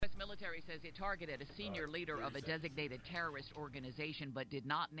military says it targeted a senior leader of a designated terrorist organization but did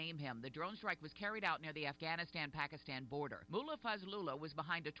not name him. The drone strike was carried out near the Afghanistan-Pakistan border. Mullah Fazlullah was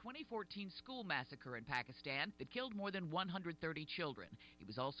behind a 2014 school massacre in Pakistan that killed more than 130 children. He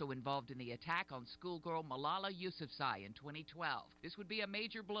was also involved in the attack on schoolgirl Malala Yousafzai in 2012. This would be a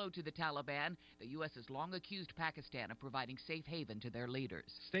major blow to the Taliban. The U.S. has long accused Pakistan of providing safe haven to their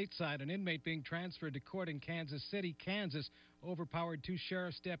leaders. Stateside, an inmate being transferred to court in Kansas City, Kansas, overpowered two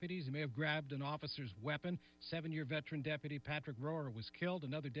sheriff's deputies. He may have grabbed an officer's weapon. 7-year veteran deputy Patrick Rohrer was killed.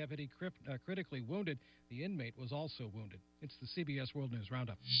 Another deputy critically wounded. The inmate was also wounded. It's the CBS World News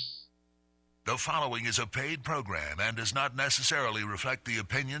Roundup. The following is a paid program and does not necessarily reflect the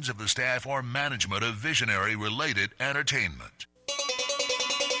opinions of the staff or management of Visionary-related entertainment.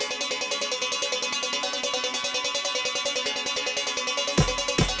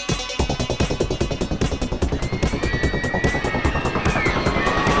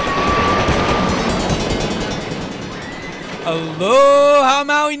 Aloha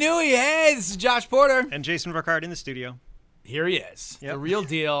Maui Nui. Hey, this is Josh Porter. And Jason Verkard in the studio. Here he is. Yep. The real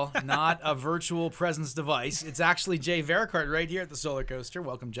deal, not a virtual presence device. It's actually Jay Verkard right here at the Solar Coaster.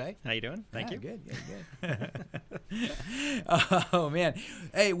 Welcome, Jay. How you doing? Thank you. Good. Oh, man.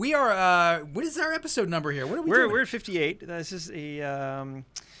 Hey, we are, what is our episode number here? What are we doing? We're at 58. This is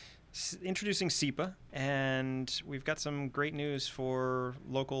introducing SEPA, and we've got some great news for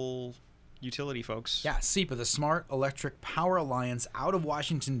local utility folks. Yeah, SEPA, the Smart Electric Power Alliance out of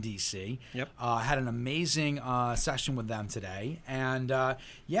Washington, D.C. Yep. Had an amazing session with them today. And,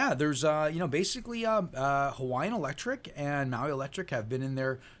 there's, basically Hawaiian Electric and Maui Electric have been in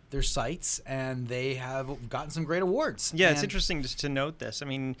their sites, and they have gotten some great awards. Yeah, it's interesting to note this. I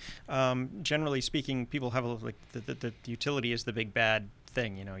mean, generally speaking, people have the utility is the big bad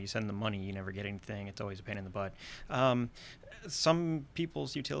thing. You know, you send the money, you never get anything. It's always a pain in the butt. Some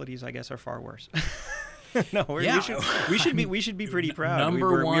people's utilities, I guess, are far worse. We should be pretty proud. We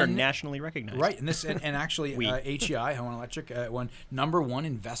are nationally recognized, right? And this and actually, HEI, Hawaiian Electric, won #1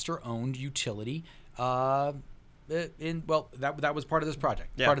 investor-owned utility. That was part of this project.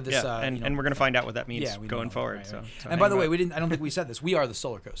 Yeah, part of this, and we're going to find out what that means going forward. Right. So and by the way, I don't think we said this. We are the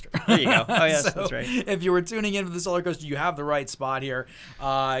Solar Coaster. There you go. Oh yes, so that's right. If you were tuning in for the Solar Coaster, you have the right spot here.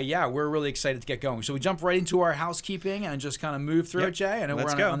 We're really excited to get going. So we jump right into our housekeeping and just kind of move through it, Jay. I know we're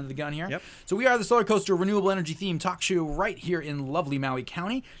under the gun here. Yep. So we are the Solar Coaster renewable energy themed talk show right here in lovely Maui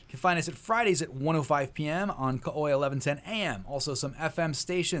County. You can find us at Fridays at 1:05 p.m. on Ka'oi 1110 a.m. Also some FM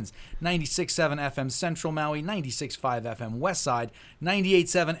stations: 96.7 FM Central Maui, 96.5 FM West Side,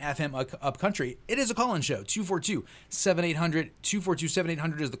 98.7 FM Upcountry. It is a call-in show. 242-7800.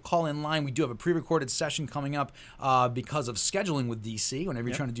 242-7800 is the call-in line. We do have a pre-recorded session coming up because of scheduling with DC. Whenever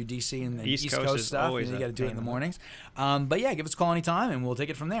you're trying to do DC and the East Coast stuff, you got to do it in the mornings. Give us a call anytime, and we'll take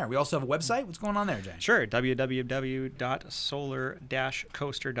it from there. We also have a website. What's going on there, Jay? Sure.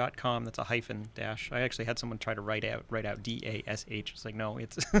 www.solar-coaster.com. That's a hyphen dash. I actually had someone try to write out DASH. It's like, no,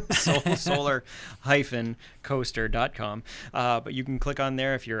 it's solar-coaster.com. But you can click on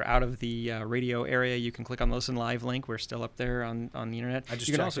there if you're out of the radio area. You can click on the Listen Live link. We're still up there on the internet.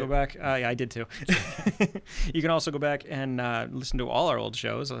 You can also go back. I did too. You can also go back and listen to all our old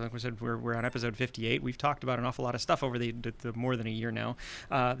shows. Like we said, we're on episode 58. We've talked about an awful lot of stuff over the more than a year now.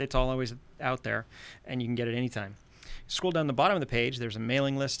 It's all always out there, and you can get it anytime. Scroll down the bottom of the page. There's a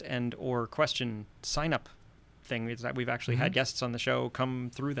mailing list and or question sign up thing. We've actually had guests on the show come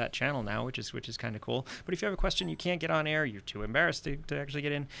through that channel now, which is kind of cool. But if you have a question you can't get on air, you're too embarrassed to actually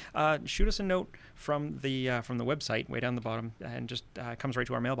get in, shoot us a note from the website way down the bottom, and just comes right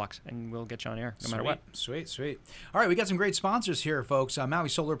to our mailbox, and we'll get you on air no matter what. Sweet. All right, we got some great sponsors here, folks. Maui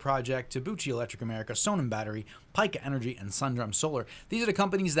Solar Project, Tabuchi Electric America, Sonnen Battery, Pika Energy, and Sundrum Solar. These are the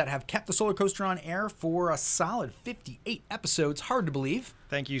companies that have kept the Solar Coaster on air for a solid 58 episodes. Hard to believe.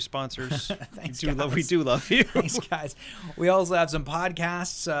 Thank you, sponsors. Thanks, we do love you. Thanks, guys. We also have some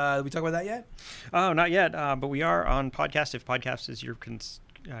podcasts. Did we talk about that yet? Oh, not yet. But we are on podcast. If podcast is your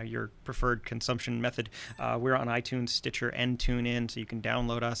preferred consumption method, we're on iTunes, Stitcher, and TuneIn, so you can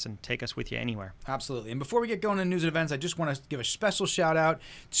download us and take us with you anywhere. Absolutely. And before we get going to news and events, I just want to give a special shout out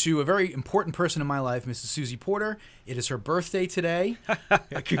to a very important person in my life, Mrs. Susie Porter. It is her birthday today.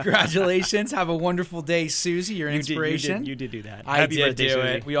 Congratulations. Have a wonderful day, Susie. You're an inspiration. You did do that. Happy birthday, do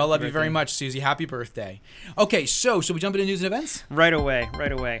it. Susie. We all love you very much, Susie. Happy birthday. Okay, so should we jump into news and events? Right away.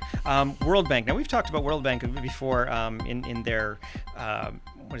 World Bank. Now, we've talked about World Bank before in their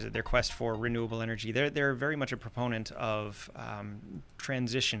their quest for renewable energy. They're very much a proponent of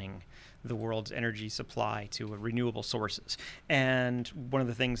transitioning the world's energy supply to renewable sources. And one of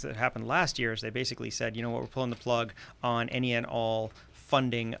the things that happened last year is they basically said, you know what, we're pulling the plug on any and all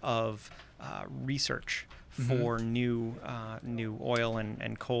funding of research for new oil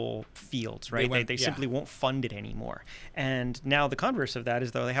and coal fields, right? They simply won't fund it anymore. And now the converse of that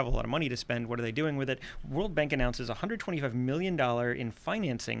is, though they have a lot of money to spend, what are they doing with it? World Bank announces $125 million in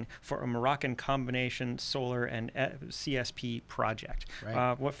financing for a Moroccan combination solar and CSP project.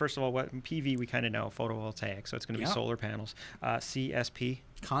 Right. First of all, what PV we kind of know, photovoltaic, so it's going to be solar panels. CSP.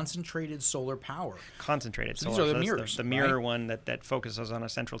 Concentrated solar power. Concentrated so solar. These are the so mirrors. The mirror one that focuses on a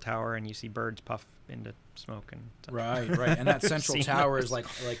central tower, and you see birds puff into smoke and stuff. Right. And that central tower is like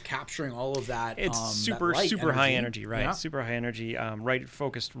capturing all of that. It's super high energy, right? Yeah. Super high energy,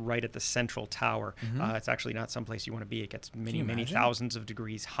 focused right at the central tower. It's actually not someplace you want to be. It gets many thousands of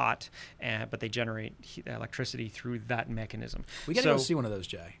degrees hot, but they generate electricity through that mechanism. We got to go see one of those,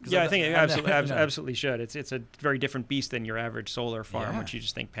 Jay. Yeah, I think it absolutely should. It's a very different beast than your average solar farm, which you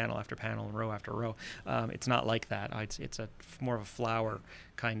just think panel after panel and row after row. It's not like that. It's more of a flower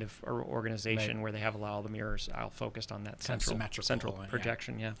kind of organization where they have all the mirrors all focused on that central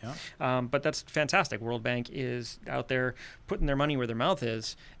projection. But that's fantastic. World Bank is out there putting their money where their mouth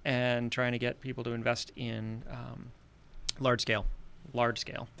is and trying to get people to invest in large scale.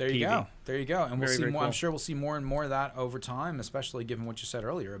 There you PV. go. And we'll see more. Cool. I'm sure we'll see more and more of that over time, especially given what you said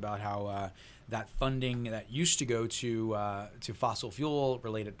earlier about how that funding that used to go to fossil fuel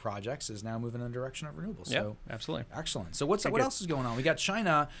related projects is now moving in the direction of renewables. So absolutely. Excellent. So what else is going on? We got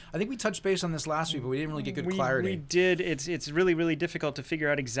China. I think we touched base on this last week, but we didn't really get good clarity. We did. It's really difficult to figure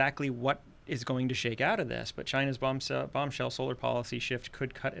out exactly what is going to shake out of this, but China's bombshell solar policy shift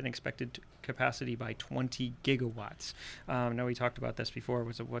could cut an expected capacity by 20 gigawatts. Now, we talked about this before.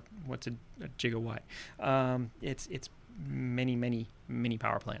 What's a gigawatt? It's many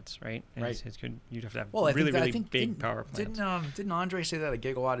power plants, right? And right. You'd have to have really big power plants. Didn't Andre say that a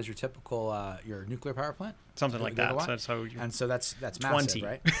gigawatt is your typical your nuclear power plant? Something like that. So that's 20, massive,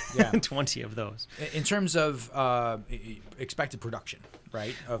 right? Yeah, 20 of those. In terms of expected production,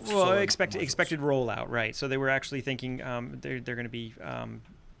 right? Expected rollout, right? So they were actually thinking they're going to be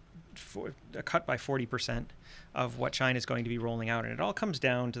a cut by 40% of what China is going to be rolling out, and it all comes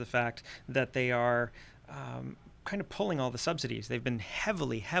down to the fact that they are kind of pulling all the subsidies. They've been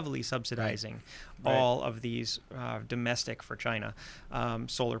heavily subsidizing all of these domestic for China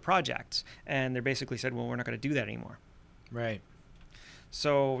solar projects, and they basically said, well, we're not going to do that anymore. Right.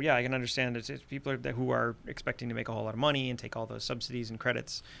 So yeah, I can understand it's people who are expecting to make a whole lot of money and take all those subsidies and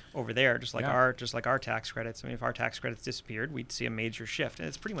credits over there, just like our tax credits. I mean, if our tax credits disappeared, we'd see a major shift, and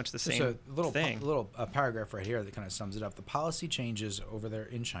it's pretty much the same thing. A little paragraph right here that kind of sums it up. The policy changes over there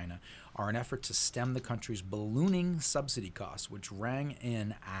in China are an effort to stem the country's ballooning subsidy costs, which rang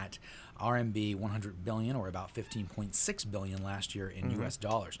in at RMB 100 billion, or about 15.6 billion last year in U.S.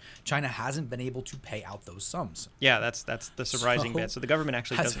 dollars. China hasn't been able to pay out those sums. Yeah, that's the surprising bit. So the government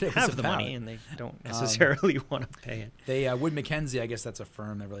actually doesn't have the money, and they don't necessarily want to pay it. They Wood Mackenzie, I guess that's a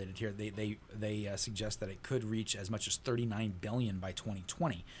firm that related here. They suggest that it could reach as much as 39 billion by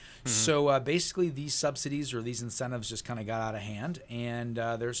 2020. So basically, these subsidies or these incentives just kind of got out of hand, and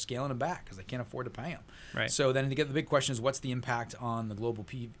they're scaling them back because they can't afford to pay them. Right. So then the big question is, what's the impact on the global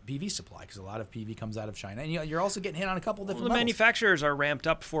PV supply? Because a lot of PV comes out of China, and you're also getting hit on a couple different levels. The manufacturers are ramped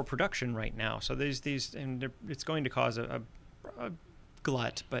up for production right now, so and it's going to cause a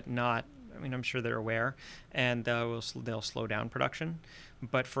glut, but not. I mean, I'm sure they're aware, and they'll slow down production.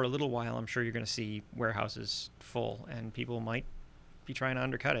 But for a little while, I'm sure you're going to see warehouses full, and people might be trying to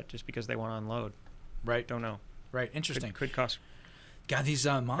undercut it just because they want to unload. Right. Don't know. Right. Interesting. Could cost. God, these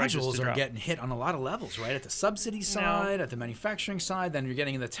modules are getting hit on a lot of levels, right? At the subsidy side, at the manufacturing side, then you're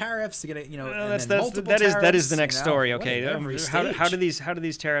getting in the tariffs to get it, that is the next story. Okay, how do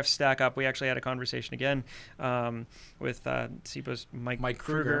these tariffs stack up? We actually had a conversation again with SEPA's Mike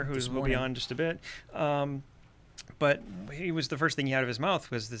Kruger, who'll be on just a bit. But the first thing he had of his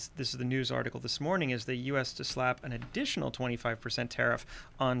mouth was this is the news article this morning, is the U.S. to slap an additional 25% tariff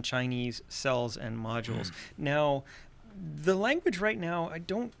on Chinese cells and modules. Now, the language right now, I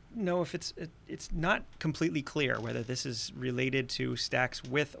don't know if it's not completely clear whether this is related to stacks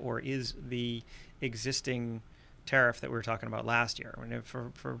with or is the existing tariff that we were talking about last year.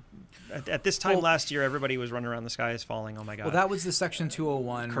 At this time last year, everybody was running around the sky is falling. Oh my God! Well, that was the Section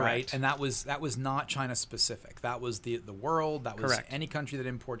 201, Correct. Right? And that was not China specific. That was the world. That was Correct. Any country that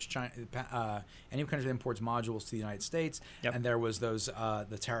imports any country that imports modules to the United States. Yep. And there was those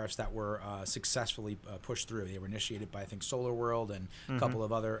the tariffs that were successfully pushed through. They were initiated by, I think, Solar World and a couple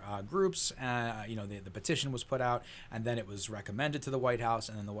of other groups. The petition was put out, and then it was recommended to the White House,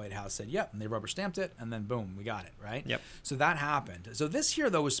 and then the White House said, "Yep," and they rubber stamped it, and then boom, we got it. it, right? Yep. So that happened. So this here,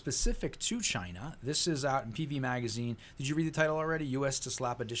 though, is specific to China. This is out in PV Magazine. Did you read the title already? U.S. to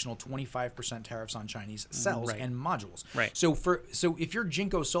slap additional 25% tariffs on Chinese cells and modules. Right. So if you're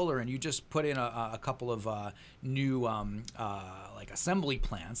Jinko Solar and you just put in a couple of new like assembly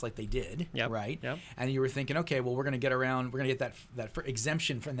plants, like they did, right? Yep. And you were thinking, okay, well, we're going to get that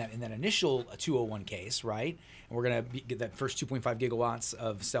exemption from that in that initial 201 case, right? And we're going to get that first 2.5 gigawatts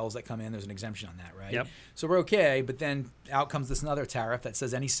of cells that come in. There's an exemption on that, right? Yep. So we're okay, but then out comes this another tariff that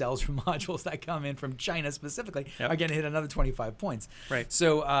says any cells from modules that come in from China specifically are going to hit another 25 points. Right.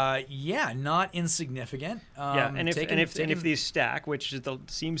 So not insignificant. And if these stack, which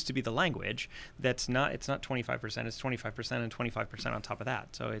seems to be the language, it's not 25%. It's 25% and 25% on top of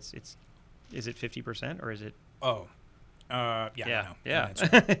that. So is it 50% or is it? Oh. Yeah.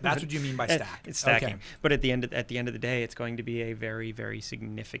 That's what you mean by stack. It's stacking. Okay. But at the end of the day, it's going to be a very, very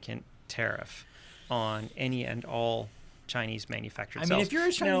significant tariff on any and all Chinese manufactured cells. I mean, if you're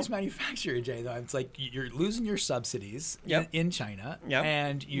a Chinese manufacturer, Jay, though, it's like you're losing your subsidies in China,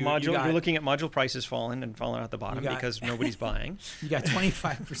 and you're looking at module prices falling out the bottom because nobody's buying. You got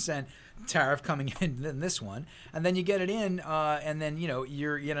 25% tariff coming in this one, and then you get it in, and then you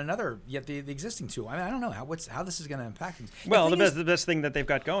get the existing two. I mean, I don't know how this is going to impact things. Well, the best thing that they've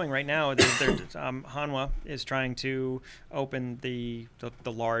got going right now, Hanwha is trying to open the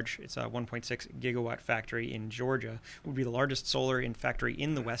large. It's a 1.6 gigawatt factory in Georgia. It would be the largest solar factory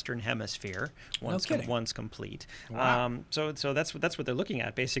in the Western Hemisphere once complete. Wow. So that's what they're looking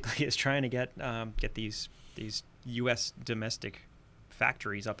at basically, is trying to get these U.S. domestic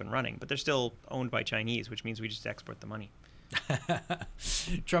factories up and running, but they're still owned by Chinese, which means we just export the money.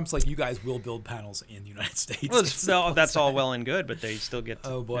 Trump's like, you guys will build panels in the United States. Well, that's all well and good, but they still get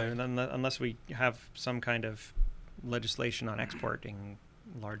oh boy, unless we have some kind of legislation on exporting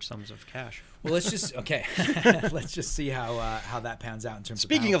large sums of cash. Well, let's just see how that pans out in terms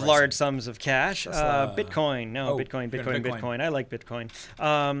Speaking of large sums of cash, Bitcoin. Bitcoin. I like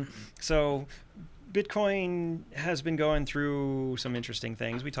Bitcoin. So Bitcoin has been going through some interesting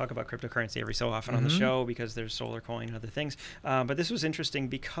things. We talk about cryptocurrency every so often on the show because there's solar coin and other things. But this was interesting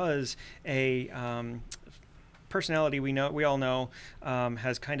because a personality we all know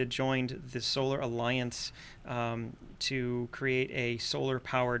has kind of joined the Solar Alliance to create a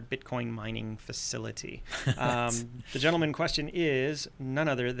solar-powered Bitcoin mining facility. The gentleman in question is none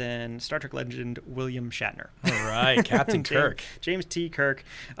other than Star Trek legend William Shatner. All right, Captain Kirk. James T. Kirk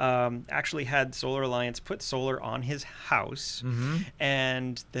actually had Solar Alliance put solar on his house,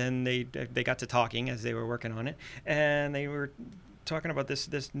 and then they got to talking as they were working on it, and they were talking about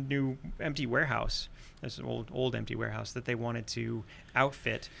this new empty warehouse. This old empty warehouse that they wanted to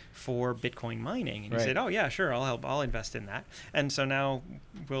outfit for Bitcoin mining, and he said, "Oh yeah, sure, I'll help. I'll invest in that." And so now,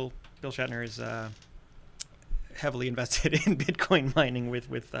 Bill Shatner is heavily invested in Bitcoin mining with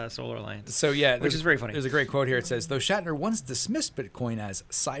Solar Alliance. So which is very funny. There's a great quote here. It says, "Though Shatner once dismissed Bitcoin as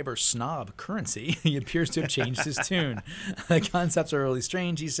cyber snob currency, he appears to have changed his tune. The concepts are really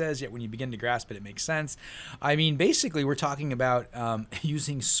strange," he says, "yet when you begin to grasp it makes sense." I mean, basically, we're talking about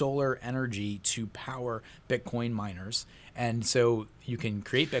using solar energy to power Bitcoin miners. And so you can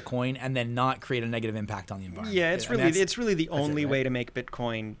create Bitcoin and then not create a negative impact on the environment. Yeah, it's really the only way to make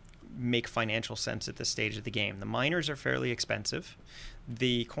Bitcoin make financial sense at this stage of the game. The miners are fairly expensive.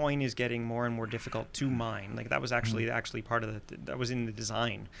 The coin is getting more and more difficult to mine. Like that was actually part of that was in the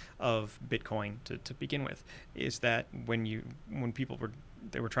design of Bitcoin to begin with. Is that when people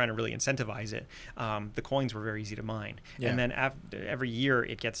were trying to really incentivize it, the coins were very easy to mine, and then every year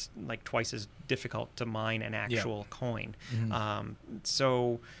it gets like twice as difficult to mine an actual coin.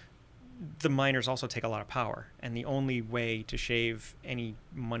 So the miners also take a lot of power, and the only way to shave any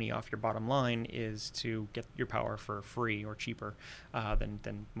money off your bottom line is to get your power for free or cheaper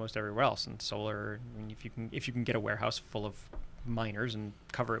than most everywhere else. And solar, I mean, if you can get a warehouse full of miners and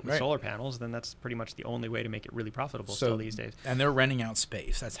cover it with solar panels, then that's pretty much the only way to make it really profitable still these days. And they're renting out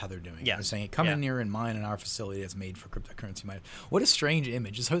space. That's how they're doing it. Yeah. They're saying, come in here and mine in our facility that's made for cryptocurrency mining. What a strange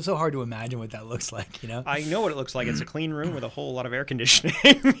image. It's so hard to imagine what that looks like, you know? I know what it looks like. It's a clean room with a whole lot of air conditioning.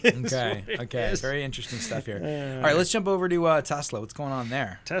 Okay. Very interesting stuff here. All right, let's jump over to Tesla. What's going on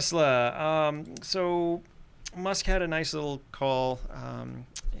there? Tesla. So Musk had a nice little call.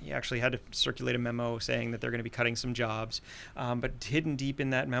 He actually had to circulate a memo saying that they're going to be cutting some jobs. But hidden deep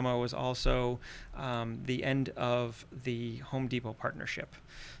in that memo was also the end of the Home Depot partnership.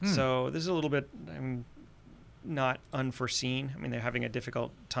 So this is a little bit not unforeseen. I mean, they're having a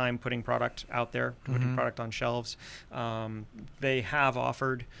difficult time putting product out there, putting product on shelves. They have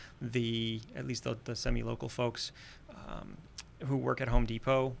offered at least the semi-local folks who work at Home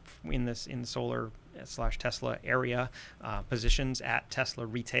Depot in the solar / Tesla area positions at Tesla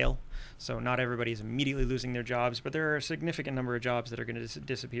retail. So not everybody is immediately losing their jobs, but there are a significant number of jobs that are going to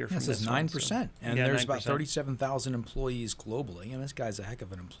disappear from this. This is 9%. And there's 9%. about 37,000 employees globally. And this guy's a heck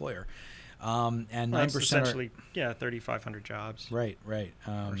of an employer. And 9% essentially, 3,500 jobs. Right.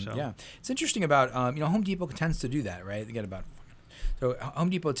 So. Yeah. It's interesting about, Home Depot tends to do that, right? They get about... So Home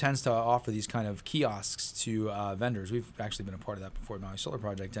Depot tends to offer these kind of kiosks to vendors. We've actually been a part of that before at Maui Solar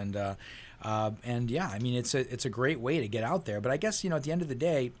Project, and yeah, I mean it's a great way to get out there. But I guess at the end of the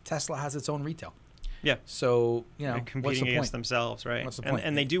day, Tesla has its own retail. Yeah. So They're competing against themselves, right? What's the point?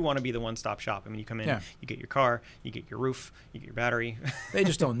 And they do want to be the one-stop shop. I mean, you come in, you get your car, you get your roof, you get your battery. They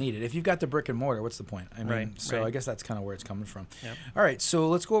just don't need it. If you've got the brick and mortar, what's the point? I mean, I guess that's kind of where it's coming from. Yep. All right, so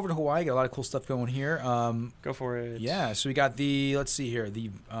let's go over to Hawaii. Got a lot of cool stuff going here. Go for it. Yeah. So we got let's see here, the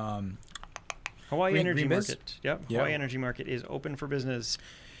Hawaii Energy Market. Yep. Hawaii Energy Market is open for business.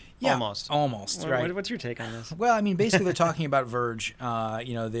 Yeah, almost. Right. What's your take on this? Well, I mean, basically they're talking about Verge.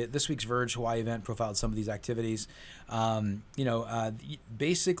 This week's Verge Hawaii event profiled some of these activities.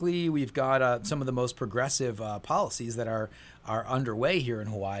 Basically we've got some of the most progressive policies that are underway here in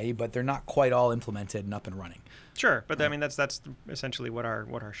Hawaii, but they're not quite all implemented and up and running. Sure, but I mean that's essentially what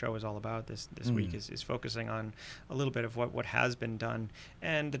our show is all about this week is focusing on a little bit of what has been done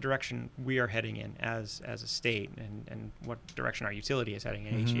and the direction we are heading in as a state and what direction our utility is heading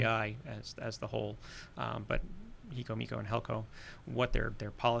in, HEI as the whole, but HECO, MECO, and HELCO, what their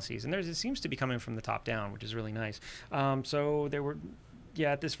policies, and it seems to be coming from the top down, which is really nice. So there were.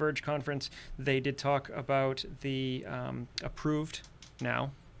 Yeah, at this Verge conference, they did talk about the approved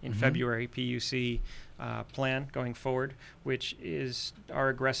now in February PUC plan going forward, which is our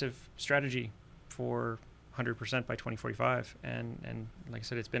aggressive strategy for 100% by 2045. And like I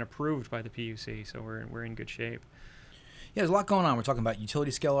said, it's been approved by the PUC, so we're in good shape. Yeah, there's a lot going on. We're talking about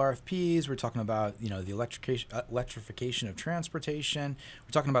utility scale RFPs. We're talking about the electrification of transportation.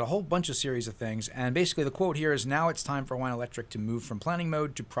 We're talking about a whole bunch of series of things. And basically, the quote here is, "Now it's time for Hawaiian Electric to move from planning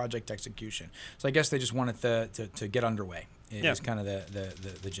mode to project execution." So I guess they just wanted to get underway. Is kind of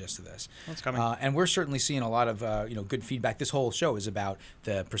the gist of this. That's coming. And we're certainly seeing a lot of good feedback. This whole show is about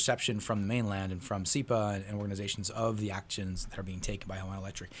the perception from the mainland and from SEPA and organizations of the actions that are being taken by Hawaiian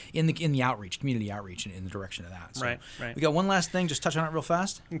Electric in the outreach, community outreach, in the direction of that. So right. We got one last thing. Just touch on it real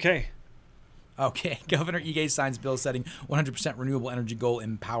fast. Okay. Governor Ige signs bill setting 100% renewable energy goal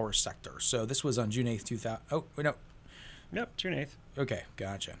in power sector. So this was on June 8th, 2000. Oh, wait, no. Yep, June 8th. Okay,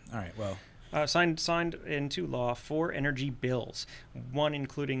 gotcha. All right, well. Signed into law 4 energy bills, one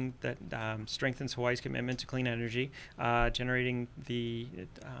including that strengthens Hawaii's commitment to clean energy, generating the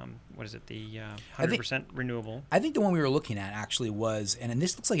 100% renewable. I think the one we were looking at actually was, and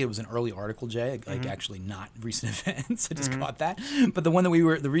this looks like it was an early article, Jay, like actually not recent events. I just caught that. But the one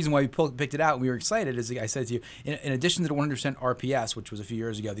that the reason why we picked it out and we were excited is, I said to you, in addition to the 100% RPS, which was a few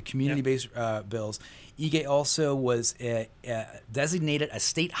years ago, the community-based bills, Ige also was designated a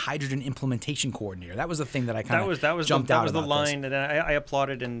state hydrogen implementation coordinator. That was the thing that I kind of jumped out. That was the line that I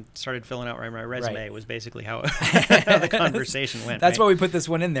applauded and started filling out my resume. Right. Was basically how the conversation went. That's why we put this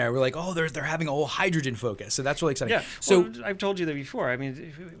one in there. We're like, oh, they're having a whole hydrogen focus, so that's really exciting. Yeah. So I've told you that before. I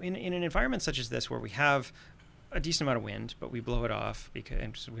mean, in an environment such as this, where we have a decent amount of wind, but we blow it off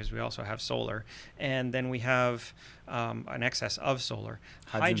because we also have solar, and then we have an excess of solar.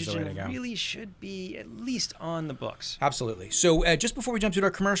 Hydrogen really should be at least on the books. Absolutely. So just before we jump to our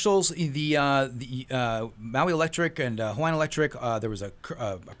commercials, the Maui Electric and Hawaiian Electric, there was a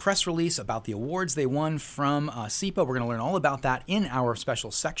press release about the awards they won from SEPA. We're going to learn all about that in our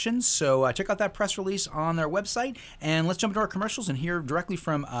special section. So check out that press release on their website, and let's jump into our commercials and hear directly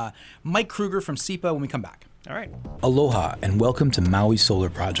from Mike Kruger from SEPA when we come back. All right. Aloha and welcome to Maui Solar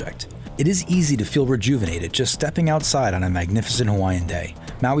Project. It is easy to feel rejuvenated just stepping outside on a magnificent Hawaiian day.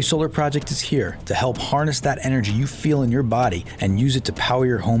 Maui Solar Project is here to help harness that energy you feel in your body and use it to power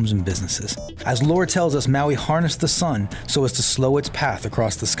your homes and businesses. As lore tells us, Maui harnessed the sun so as to slow its path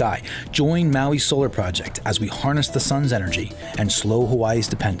across the sky. Join Maui Solar Project as we harness the sun's energy and slow Hawaii's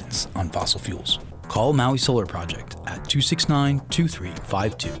dependence on fossil fuels. Call Maui Solar Project at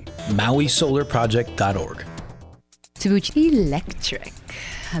 269-2352. MauiSolarProject.org. Tsubuchi Electric,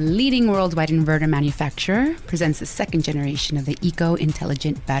 a leading worldwide inverter manufacturer, presents the second generation of the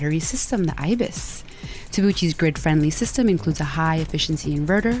Eco-Intelligent Battery System, the IBIS. Tsubuchi's grid-friendly system includes a high-efficiency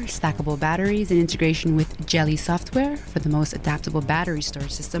inverter, stackable batteries, and integration with Jelly software for the most adaptable battery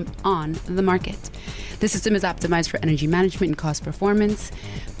storage system on the market. The system is optimized for energy management and cost performance.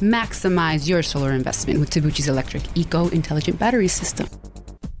 Maximize your solar investment with Tsubuchi's Electric Eco-Intelligent Battery System.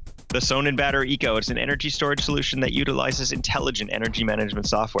 The Sonnen Battery Eco is an energy storage solution that utilizes intelligent energy management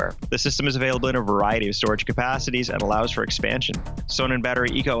software. The system is available in a variety of storage capacities and allows for expansion. Sonnen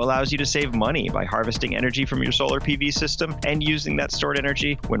Battery Eco allows you to save money by harvesting energy from your solar PV system and using that stored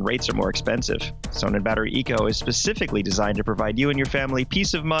energy when rates are more expensive. Sonnen Battery Eco is specifically designed to provide you and your family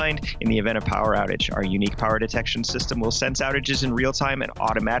peace of mind in the event of power outage. Our unique power detection system will sense outages in real time and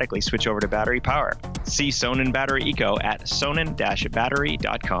automatically switch over to battery power. See Sonnen Battery Eco at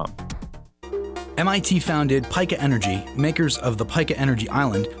sonnen-battery.com. MIT founded Pika Energy, makers of the Pika Energy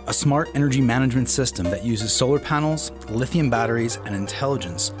Island, a smart energy management system that uses solar panels, lithium batteries, and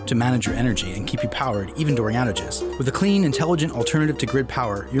intelligence to manage your energy and keep you powered even during outages. With a clean, intelligent alternative to grid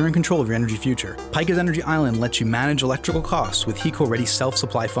power, you're in control of your energy future. Pika's Energy Island lets you manage electrical costs with HECO-ready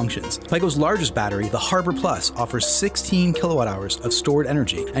self-supply functions. Pika's largest battery, the Harbor Plus, offers 16 kilowatt hours of stored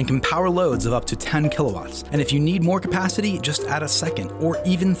energy and can power loads of up to 10 kilowatts. And if you need more capacity, just add a second or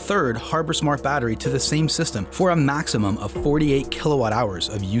even third Harbor Smart battery to the same system for a maximum of 48 kilowatt hours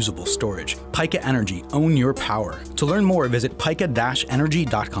of usable storage. Pika Energy, own your power. To learn more, visit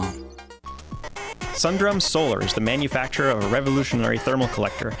pika-energy.com. Sundrum Solar is the manufacturer of a revolutionary thermal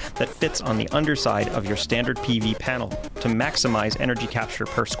collector that fits on the underside of your standard PV panel to maximize energy capture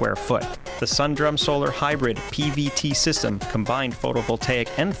per square foot. The Sundrum Solar Hybrid PVT system, combined photovoltaic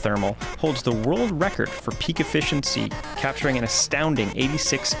and thermal, holds the world record for peak efficiency, capturing an astounding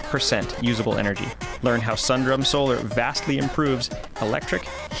 86% usable energy. Learn how Sundrum Solar vastly improves electric,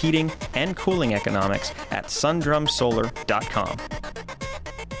 heating, and cooling economics at sundrumsolar.com.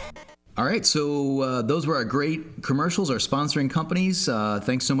 All right, so those were our great commercials, our sponsoring companies.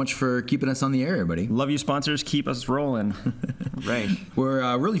 Thanks so much for keeping us on the air, everybody. Love you, sponsors. Keep us rolling. Right.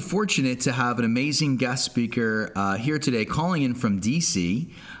 We're really fortunate to have an amazing guest speaker here today, calling in from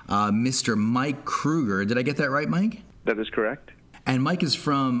D.C., Mr. Mike Kruger. Did I get that right, Mike? That is correct. And Mike is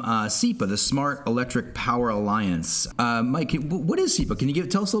from SEPA, the Smart Electric Power Alliance. Mike, what is SEPA? Can you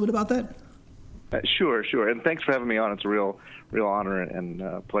tell us a little bit about that? Sure. And thanks for having me on. It's a real honor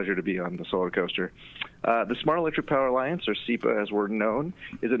and pleasure to be on the Solar Coaster. The Smart Electric Power Alliance, or SEPA as we're known,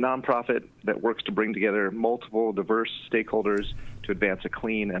 is a nonprofit that works to bring together multiple diverse stakeholders to advance a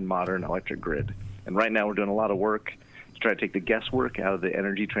clean and modern electric grid. And right now we're doing a lot of work to try to take the guesswork out of the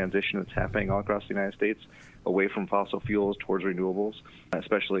energy transition that's happening all across the United States, away from fossil fuels towards renewables,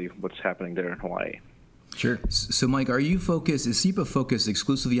 especially what's happening there in Hawaii. Sure. So, Mike, is SEPA focused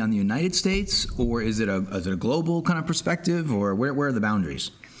exclusively on the United States, or is it a global kind of perspective, or where are the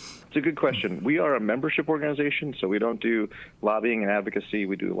boundaries? It's a good question. We are a membership organization, so we don't do lobbying and advocacy.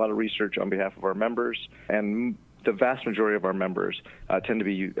 We do a lot of research on behalf of our members, and the vast majority of our members tend to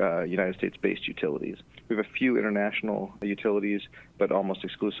be United States-based utilities. We have a few international utilities, but almost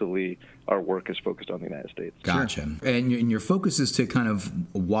exclusively our work is focused on the United States. Gotcha. Sure. And your focus is to kind of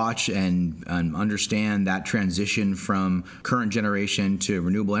watch and understand that transition from current generation to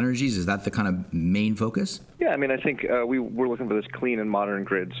renewable energies. Is that the kind of main focus? Yeah, I mean, I think we're looking for this clean and modern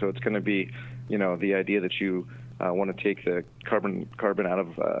grid, so it's going to be, the idea that you want to take the carbon out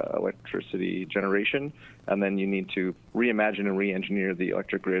of electricity generation, and then you need to reimagine and re-engineer the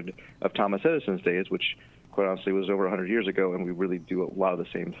electric grid of Thomas Edison's days, which quite honestly was over 100 years ago, and we really do a lot of the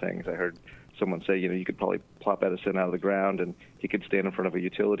same things. I heard someone say, you could probably plop Edison out of the ground and he could stand in front of a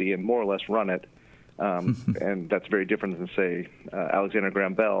utility and more or less run it. And that's very different than, say, Alexander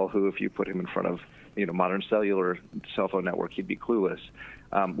Graham Bell, who, if you put him in front of modern cellular cell phone network, he'd be clueless.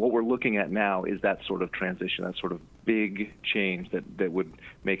 What we're looking at now is that sort of transition, that sort of big change that would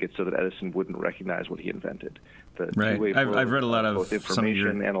make it so that Edison wouldn't recognize what he invented. Right. I've read a lot of both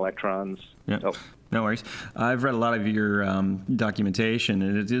information and electrons. Yeah. Oh. No worries. I've read a lot of your documentation,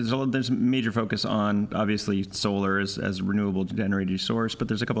 and there's a major focus on, obviously, solar as a renewable energy source, but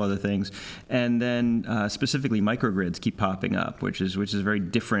there's a couple other things. And then specifically microgrids keep popping up, which is a very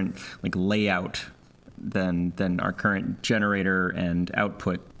different layout than our current generator and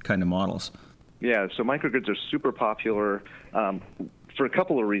output kind of models. Yeah, so microgrids are super popular for a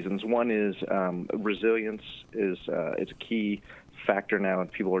couple of reasons. One is resilience is a key factor now,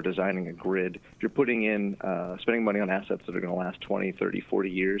 and people are designing a grid. If you're putting in, spending money on assets that are going to last 20, 30, 40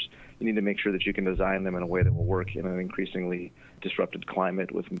 years, you need to make sure that you can design them in a way that will work in an increasingly disrupted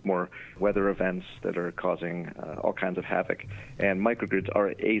climate with more weather events that are causing all kinds of havoc. And microgrids are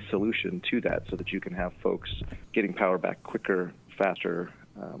a solution to that, so that you can have folks getting power back quicker, faster,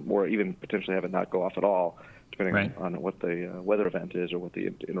 or even potentially have it not go off at all, depending on what the weather event is or what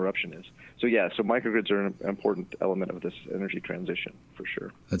the interruption is. So microgrids are an important element of this energy transition for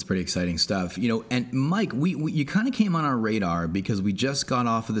sure. That's pretty exciting stuff. And Mike, you kind of came on our radar because we just got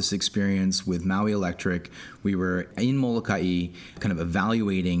off of this experience with Maui Electric. We were in Molokai kind of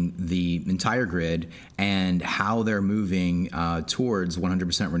evaluating the entire grid and how they're moving towards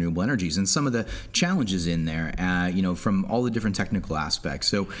 100% renewable energies and some of the challenges in there, from all the different technical aspects.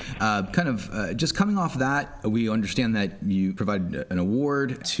 So just coming off that, we understand that you provided an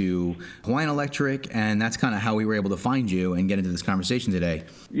award to Hawaiian Electric, and that's kind of how we were able to find you and get into this conversation today.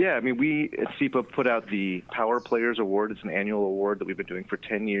 Yeah, I mean, we at SEPA put out the Power Players Award. It's an annual award that we've been doing for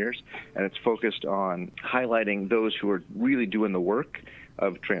 10 years, and it's focused on highlighting those who are really doing the work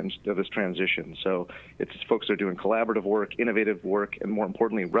of this transition. So it's folks that are doing collaborative work, innovative work, and more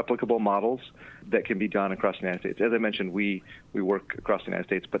importantly, replicable models that can be done across the United States. As I mentioned, we work across the United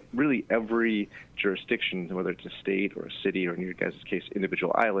States, but really every jurisdiction, whether it's a state or a city or in your guys' case,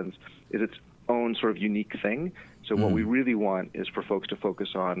 individual islands, is its own sort of unique thing. So what we really want is for folks to focus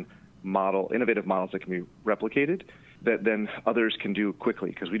on innovative models that can be replicated, that then others can do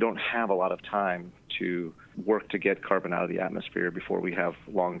quickly, because we don't have a lot of time to work to get carbon out of the atmosphere before we have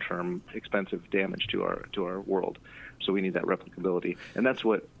long-term expensive damage to our world. So we need that replicability, and that's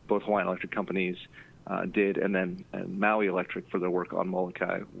what both Hawaiian Electric companies did, and Maui Electric, for their work on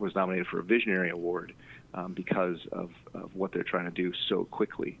Molokai, was nominated for a Visionary Award because of what they're trying to do so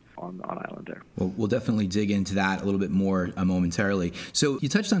quickly on island there. Well, we'll definitely dig into that a little bit more momentarily. So you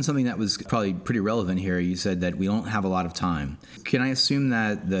touched on something that was probably pretty relevant here. You said that we don't have a lot of time. Can I assume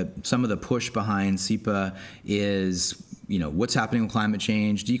that some of the push behind SEPA is what's happening with climate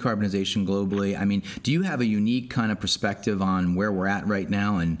change, decarbonization globally? I mean, do you have a unique kind of perspective on where we're at right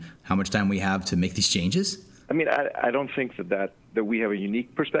now and how much time we have to make these changes? I mean, I don't think that we have a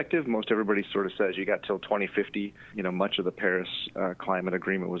unique perspective. Most everybody sort of says you got till 2050. Much of the Paris climate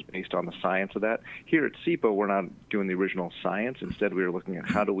agreement was based on the science of that. Here at SEPA, we're not doing the original science. Instead, we are looking at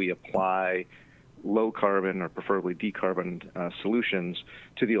how do we apply low carbon or preferably decarboned solutions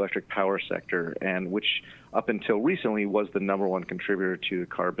to the electric power sector, and which up until recently was the number one contributor to the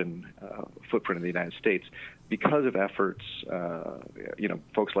carbon footprint of the United States, because of efforts,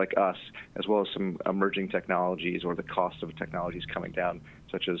 folks like us, as well as some emerging technologies or the cost of technologies coming down,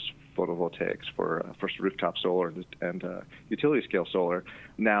 such as photovoltaics for rooftop solar and utility scale solar.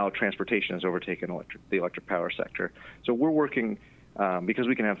 Now transportation has overtaken the electric power sector. So we're working. Because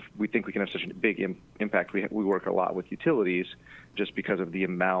we think we can have such a big impact. We work a lot with utilities, just because of the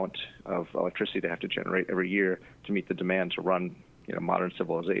amount of electricity they have to generate every year to meet the demand to run, modern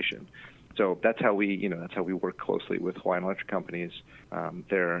civilization. So that's how we work closely with Hawaiian Electric companies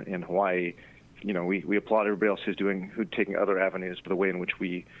there in Hawaii. We applaud everybody else who's taking other avenues, but the way in which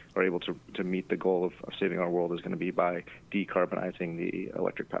we are able to meet the goal of saving our world is going to be by decarbonizing the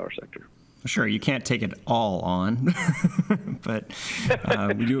electric power sector. Sure, you can't take it all on, but we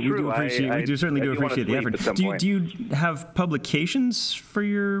certainly do appreciate the effort. Do you have publications for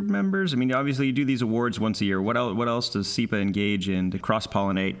your members? I mean, obviously you do these awards once a year. What else does SEPA engage in to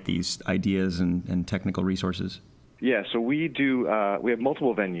cross-pollinate these ideas and technical resources? Yeah, so we do. We have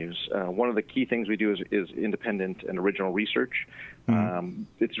multiple venues. One of the key things we do is independent and original research.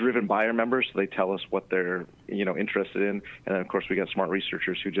 It's driven by our members, so they tell us what they're interested in, and then of course we got smart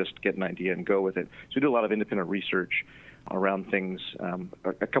researchers who just get an idea and go with it. So we do a lot of independent research around things.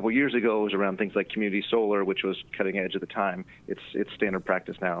 A couple years ago, it was around things like community solar, which was cutting edge at the time. It's standard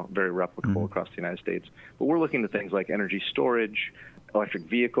practice now, very replicable across the United States. But we're looking at things like energy storage, electric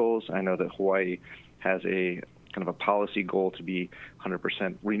vehicles. I know that Hawaii has a kind of a policy goal to be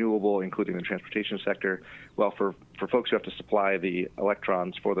 100% renewable, including the transportation sector. Well, for folks who have to supply the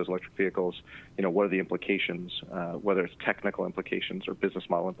electrons for those electric vehicles, what are the implications, whether it's technical implications or business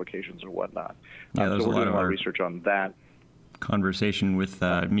model implications or whatnot. Yeah, there's so a lot of research on that. Conversation with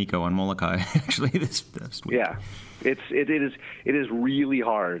Miko on Molokai actually this week. Yeah, it is really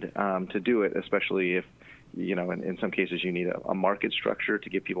hard to do it, especially if in some cases you need a market structure to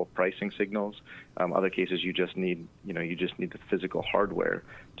give people pricing signals. Other cases you just need the physical hardware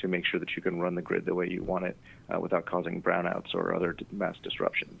to make sure that you can run the grid the way you want it without causing brownouts or other mass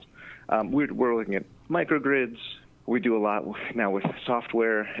disruptions. We're looking at microgrids. We do a lot now with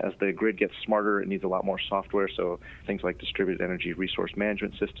software. As the grid gets smarter, it needs a lot more software. So things like distributed energy resource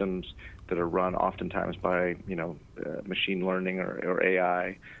management systems that are run oftentimes by machine learning or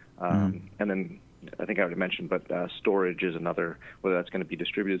AI, and then I think I already mentioned, but storage is another, whether that's going to be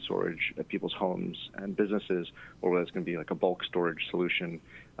distributed storage at people's homes and businesses, or whether it's going to be like a bulk storage solution.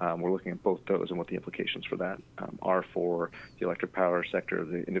 We're looking at both those and what the implications for that are for the electric power sector,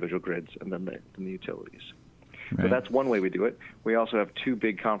 the individual grids, and then the utilities. So that's one way we do it. We also have two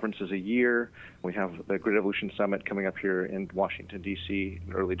big conferences a year. We have the Grid Evolution Summit coming up here in Washington, D.C.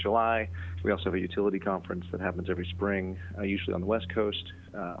 in early July. We also have a utility conference that happens every spring, usually on the West Coast.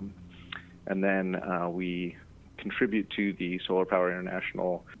 And then we contribute to the Solar Power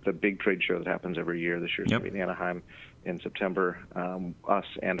International, the big trade show that happens every year. This year's going to be in Anaheim in September. Us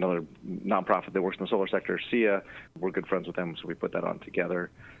and another nonprofit that works in the solar sector, SEA, we're good friends with them, so we put that on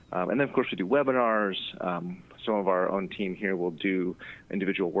together. And then, of course, we do webinars. Some of our own team here will do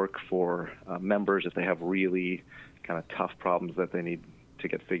individual work for members if they have really kind of tough problems that they need to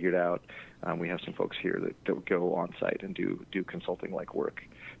get figured out. We have some folks here that go on site and do consulting-like work.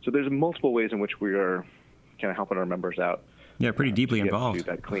 So there's multiple ways in which we are kind of helping our members out. Yeah, pretty deeply involved. To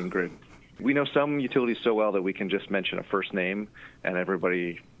that clean grid. We know some utilities so well that we can just mention a first name, and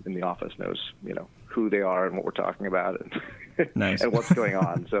everybody in the office knows, who they are and what we're talking about, and, nice. and what's going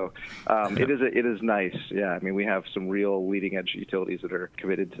on. So it is nice. Yeah, I mean, we have some real leading edge utilities that are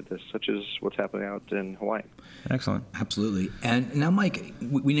committed to this, such as what's happening out in Hawaii. Excellent. Absolutely. And now, Mike,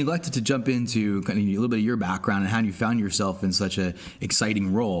 we neglected to jump into kind of a little bit of your background and how you found yourself in such an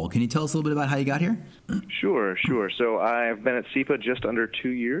exciting role. Can you tell us a little bit about how you got here? Sure. So I've been at SEPA just under 2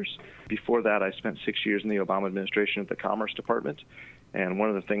 years. Before that, I spent 6 years in the Obama administration at the Commerce Department. And one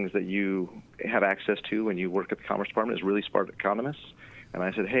of the things that you have access to when you work at the Commerce Department is really smart economists. And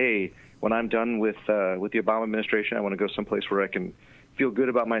I said, hey, when I'm done with the Obama administration, I want to go someplace where I can feel good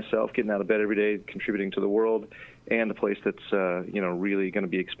about myself, getting out of bed every day, contributing to the world, and a place that's really going to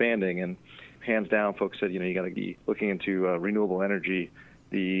be expanding. And hands down, folks said, you got to be looking into renewable energy.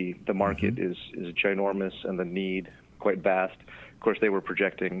 The market is ginormous and the need quite vast. Of course, they were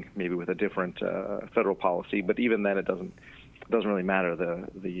projecting maybe with a different federal policy, but even then, it doesn't really matter.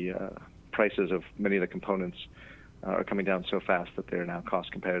 The prices of many of the components are coming down so fast that they're now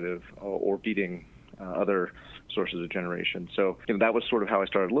cost competitive or beating other sources of generation. So that was sort of how I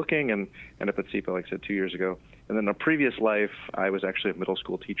started looking and ended up at SEPA, like I said, 2 years ago. And then in a previous life, I was actually a middle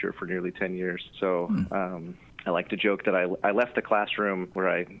school teacher for nearly 10 years. So I like to joke that I left the classroom where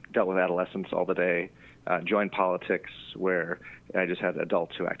I dealt with adolescents all the day, joined politics where I just had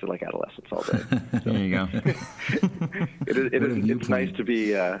adults who acted like adolescents all day. There you go. It's nice to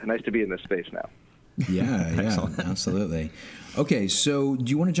be in this space now. Yeah, absolutely. Okay, so do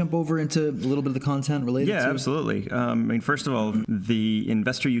you want to jump over into a little bit of the content related to it? Yeah, absolutely. First of all, the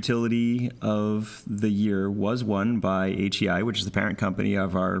Investor Utility of the Year was won by HEI, which is the parent company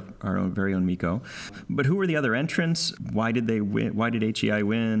of our own, very own MECO. But who were the other entrants? Why did they win? Why did HEI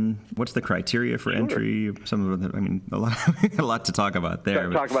win? What's the criteria for entry? Some of them, a lot to talk about there.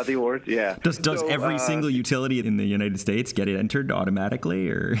 Talk about the awards, yeah. Does every single utility in the United States get it entered automatically,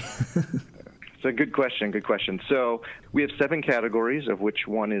 or? It's a good question. So we have 7 categories, of which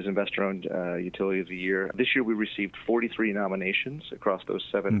one is Investor-Owned Utility of the Year. This year we received 43 nominations across those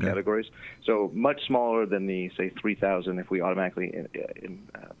 7 categories. So much smaller than the, say, 3,000 if we automatically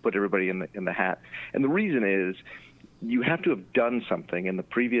put everybody in the hat. And the reason is you have to have done something in the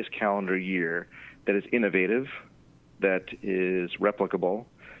previous calendar year that is innovative, that is replicable,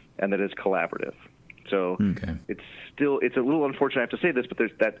 and that is collaborative. So it's a little unfortunate I have to say this, but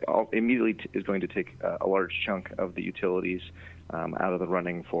that immediately is going to take a large chunk of the utilities out of the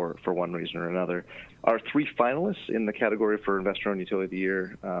running for one reason or another. Our 3 finalists in the category for Investor-Owned Utility of the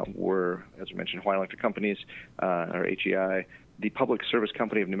Year were, as we mentioned, Hawaiian Electric Companies, or HEI, the Public Service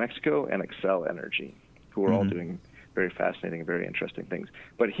Company of New Mexico, and Xcel Energy, who are all doing very fascinating and very interesting things.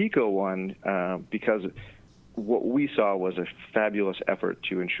 But HECO won because what we saw was a fabulous effort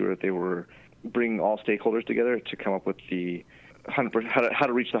to ensure that they were bring all stakeholders together to come up with the 100%, how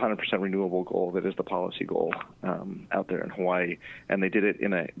to reach the 100% renewable goal that is the policy goal out there in Hawaii. And they did it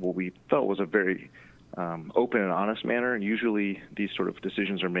in what we felt was a very open and honest manner. Usually these sort of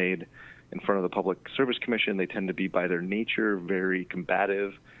decisions are made in front of the Public Service Commission. They tend to be, by their nature, very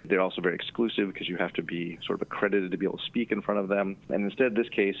combative. They're also very exclusive because you have to be sort of accredited to be able to speak in front of them. And instead, this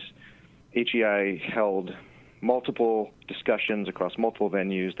case, HEI held multiple discussions across multiple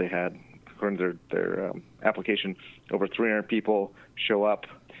venues. They had, according to their application, over 300 people show up,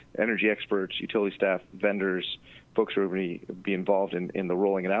 energy experts, utility staff, vendors, folks who are going to be involved in the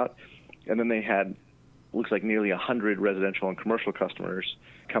rolling it out. And then they had, looks like nearly 100 residential and commercial customers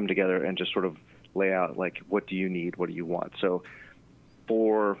come together and just sort of lay out, like, what do you need, what do you want? So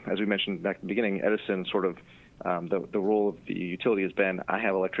for, as we mentioned back at the beginning, Edison sort of, the role of the utility has been, I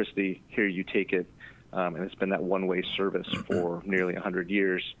have electricity, here you take it. And it's been that one-way service for nearly 100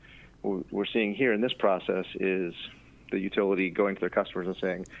 years. What we're seeing here in this process is the utility going to their customers and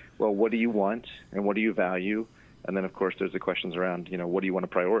saying, well, what do you want and what do you value? And then, of course, there's the questions around, what do you want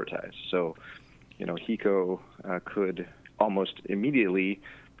to prioritize? So, HECO could almost immediately,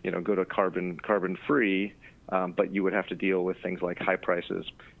 go to carbon free, but you would have to deal with things like high prices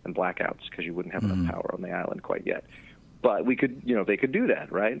and blackouts because you wouldn't have enough power on the island quite yet. But we could, they could do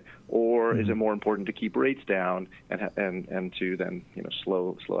that, right? Or is it more important to keep rates down and to then,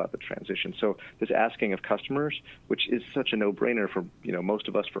 slow out the transition? So this asking of customers, which is such a no-brainer for, most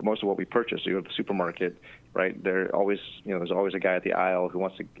of us, for most of what we purchase. You go to the supermarket, right? There's always a guy at the aisle who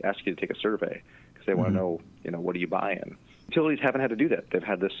wants to ask you to take a survey because they want to know, what are you buying? Utilities haven't had to do that. They've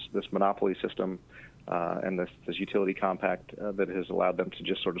had this monopoly system and this utility compact that has allowed them to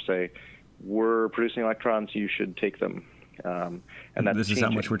just sort of say, we're producing electrons, you should take them. And that's this is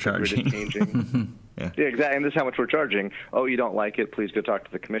how much we're charging. The grid is changing. Yeah, exactly. And this is how much we're charging. Oh, you don't like it? Please go talk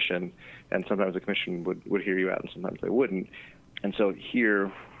to the commission. And sometimes the commission would hear you out, and sometimes they wouldn't. And so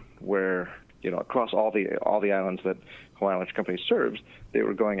here, where across all the islands that Hawaiian Electric Company serves, they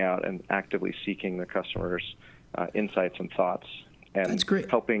were going out and actively seeking the customers' insights and thoughts, and that's great.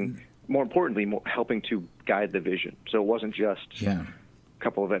 Helping. More importantly, helping to guide the vision. So it wasn't just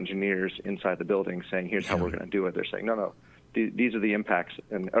couple of engineers inside the building saying, here's how we're going to do it. They're saying, no, these are the impacts,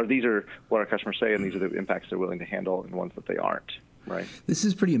 or these are what our customers say, and these are the impacts they're willing to handle and ones that they aren't, right? This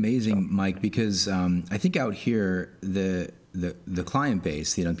is pretty amazing, Mike, because I think out here, the client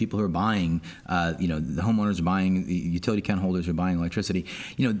base, people who are buying, the homeowners are buying, the utility account holders are buying electricity,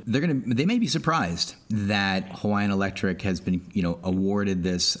 they may be surprised that Hawaiian Electric has been, awarded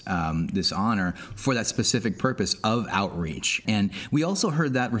this honor for that specific purpose of outreach. And we also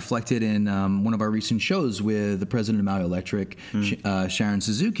heard that reflected in one of our recent shows with the president of Maui Electric, Sharon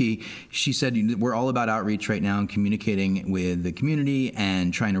Suzuki. She said, we're all about outreach right now and communicating with the community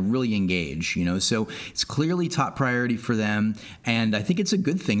and trying to really engage, so it's clearly top priority for them. And I think it's a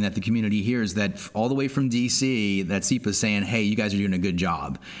good thing that the community hears that all the way from D.C. that SEPA is saying, hey, you guys are doing a good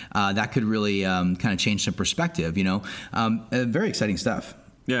job. That could really kind of change some perspective, very exciting stuff.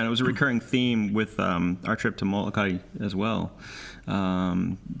 Yeah, and it was a recurring theme with our trip to Molokai as well.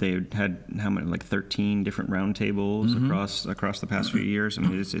 They had 13 different roundtables across the past few years. I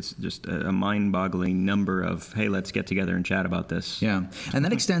mean, it's just a mind-boggling number of, hey, let's get together and chat about this. Yeah, and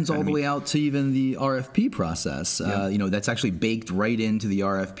that extends all the way out to even the RFP process. That's actually baked right into the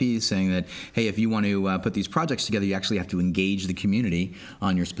RFP, saying that, hey, if you want to put these projects together, you actually have to engage the community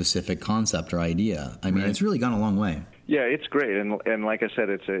on your specific concept or idea. I mean, it's really gone a long way. Yeah, it's great, and like I said,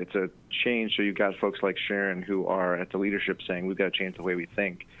 it's a change. So you've got folks like Sharon who are at the leadership saying we've got to change the way we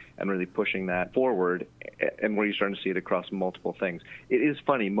think and really pushing that forward. And where you're starting to see it across multiple things. It is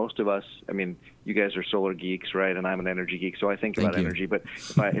funny. Most of us, I mean, you guys are solar geeks, right? And I'm an energy geek, so I think about energy. But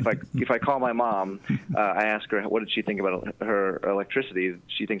if I call my mom, I ask her what did she think about her electricity.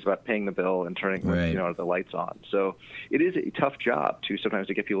 She thinks about paying the bill and turning the lights on. So it is a tough job sometimes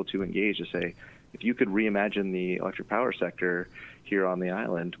to get people to engage, to say, if you could reimagine the electric power sector here on the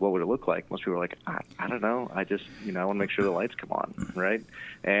island, what would it look like? Most people are like, I don't know. I just, I want to make sure the lights come on, right?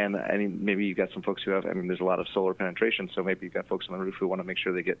 And I mean, maybe you've got some folks who have, there's a lot of solar penetration, so maybe you've got folks on the roof who want to make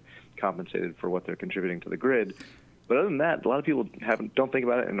sure they get compensated for what they're contributing to the grid. But other than that, a lot of people don't think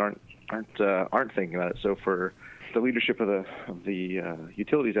about it and aren't thinking about it. So for the leadership of the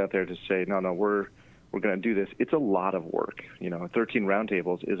utilities out there to say, no, we're going to do this, it's a lot of work. 13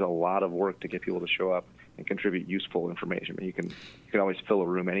 roundtables is a lot of work to get people to show up and contribute useful information. I mean, you can always fill a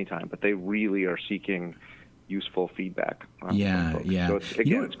room anytime, but they really are seeking useful feedback. Yeah. So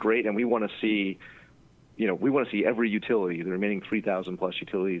it's great, and we want to see, every utility, the remaining 3,000 plus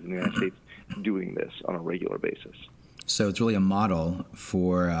utilities in the United States, doing this on a regular basis. So it's really a model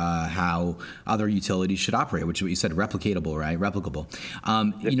for how other utilities should operate, which is what you said, replicatable, right? Replicable.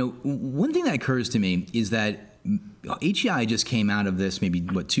 One thing that occurs to me is that HEI just came out of this maybe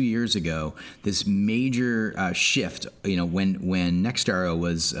 2 years ago, this major shift, when Nextera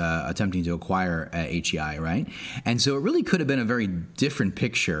was attempting to acquire HEI, right? And so it really could have been a very different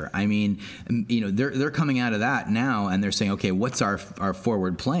picture. I mean, they're coming out of that now and they're saying, okay, what's our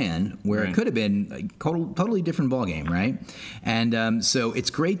forward plan? Where it could have been a totally different ballgame, right? And so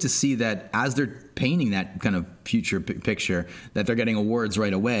it's great to see that as they're painting that kind of future picture, that they're getting awards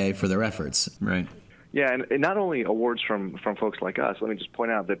right away for their efforts. Right. Yeah, and not only awards from folks like us. Let me just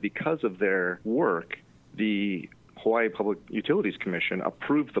point out that because of their work, the Hawaii Public Utilities Commission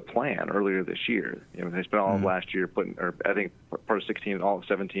approved the plan earlier this year. They spent all of last year I think part of 16 and all of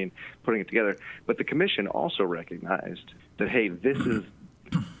 17 putting it together. But the commission also recognized that, hey, this is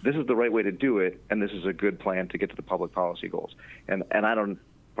the right way to do it, and this is a good plan to get to the public policy goals. And I don't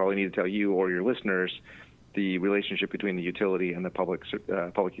probably need to tell you or your listeners, the relationship between the utility and the Public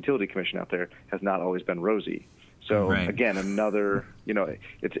Utility Commission out there has not always been rosy. So again, another,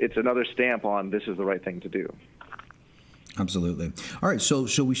 it's another stamp on this is the right thing to do. Absolutely. All right, so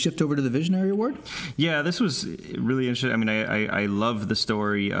shall we shift over to the Visionary Award? Yeah, this was really interesting. I mean, I love the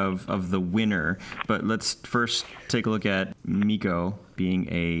story of the winner, but let's first take a look at Miko being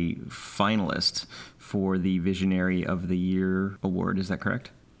a finalist for the Visionary of the Year Award. Is that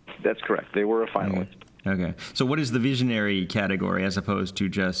correct? That's correct. They were a finalist. Okay. So what is the Visionary category as opposed to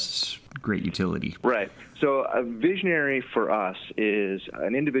just great utility? Right. So a visionary for us is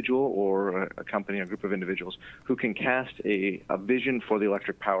an individual or a company, a group of individuals who can cast a vision for the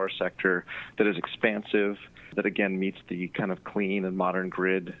electric power sector that is expansive, that again meets the kind of clean and modern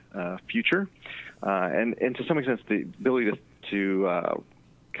grid future, and to some extent the ability to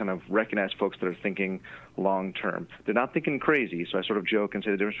kind of recognize folks that are thinking long term. They're not thinking crazy. So I sort of joke and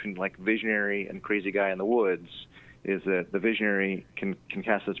say the difference between like visionary and crazy guy in the woods is that the visionary can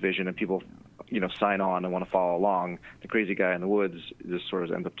cast this vision and people sign on and want to follow along. The crazy guy in the woods just sort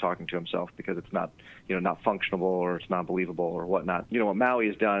of ends up talking to himself because it's not not functionable or it's not believable or whatnot. What Maui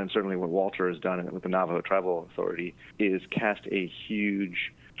has done, and certainly what Walter has done with the Navajo Tribal Authority, is cast a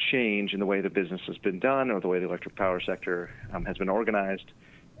huge change in the way the business has been done or the way the electric power sector has been organized,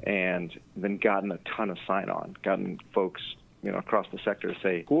 and then gotten a ton of sign-on, gotten folks across the sector to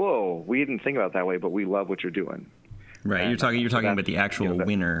say, whoa, we didn't think about it that way, but we love what you're doing. Right, you're talking about the actual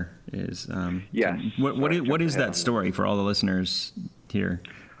winner is. Yes. What is that story for all the listeners here?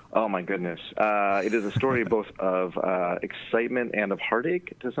 Oh my goodness, it is a story both of excitement and of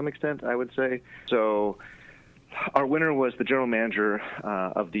heartache to some extent, I would say. So, our winner was the general manager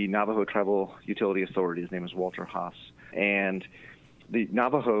of the Navajo Tribal Utility Authority. His name is Walter Haas, and the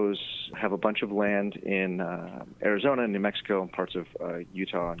Navajos have a bunch of land in Arizona, New Mexico, and parts of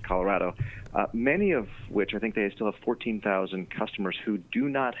Utah and Colorado, many of which I think they still have 14,000 customers who do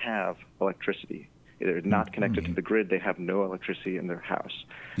not have electricity. They're not connected to the grid. They have no electricity in their house.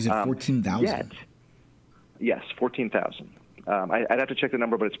 You said 14,000? Yes, 14,000. I'd have to check the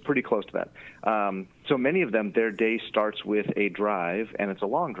number, but it's pretty close to that. So many of them, their day starts with a drive, and it's a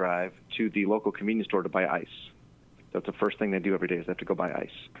long drive, to the local convenience store to buy ice. That's the first thing they do every day is they have to go buy ice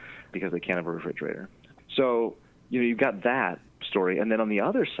because they can't have a refrigerator. So, you've got that story. And then on the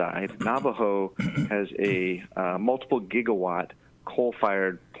other side, Navajo has a multiple gigawatt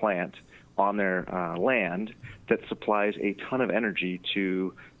coal-fired plant on their land that supplies a ton of energy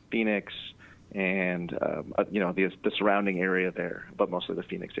to Phoenix and, the surrounding area there, but mostly the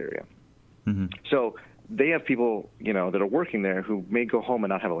Phoenix area. Mm-hmm. So they have people, that are working there who may go home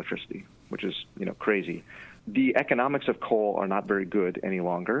and not have electricity, which is, crazy. The economics of coal are not very good any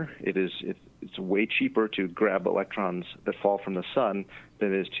longer. It's way cheaper to grab electrons that fall from the sun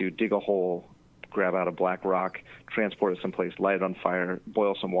than it is to dig a hole, grab out a black rock, transport it someplace, light it on fire,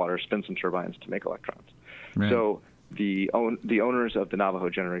 boil some water, spin some turbines to make electrons. Right. So the owners of the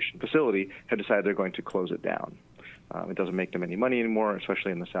Navajo Generation Facility have decided they're going to close it down. It doesn't make them any money anymore,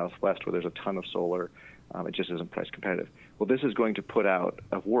 especially in the Southwest where there's a ton of solar. It just isn't price competitive. Well, this is going to put out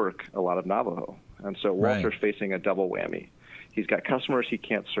of work a lot of Navajo. And so Walter's facing a double whammy. He's got customers he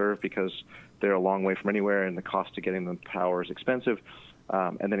can't serve because they're a long way from anywhere and the cost of getting them power is expensive.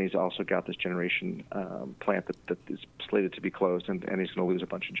 And then he's also got this generation plant that is slated to be closed, and he's going to lose a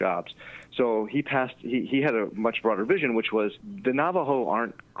bunch of jobs. So he had a much broader vision, which was the Navajo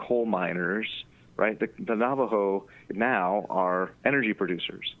aren't coal miners, right? The Navajo now are energy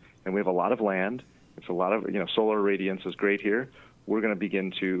producers, and we have a lot of land. It's a lot of, solar radiance is great here. We're going to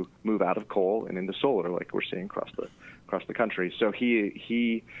begin to move out of coal and into solar, like we're seeing across the country. So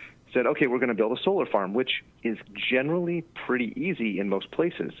he said, okay, we're going to build a solar farm, which is generally pretty easy in most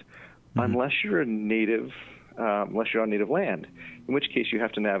places, unless you're on native land, in which case you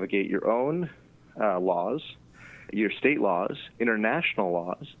have to navigate your own laws, your state laws, international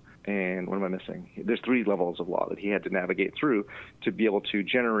laws, and what am I missing? There's 3 levels of law that he had to navigate through to be able to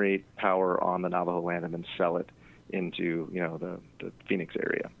generate power on the Navajo land and then sell it into, the Phoenix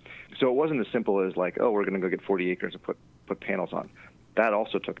area. So it wasn't as simple as like, oh, we're going to go get 40 acres and put panels on. That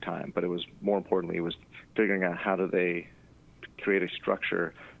also took time, but it was more importantly, it was figuring out how do they create a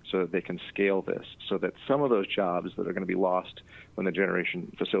structure so that they can scale this, so that some of those jobs that are going to be lost when the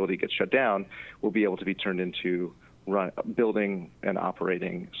generation facility gets shut down will be able to be turned into building and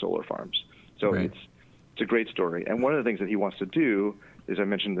operating solar farms. So it's a great story. And one of the things that he wants to do as I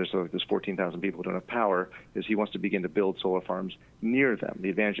mentioned, there's 14,000 people who don't have power, is he wants to begin to build solar farms near them. The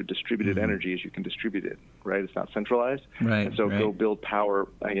advantage of distributed energy is you can distribute it, right? It's not centralized. Right. And so go build power,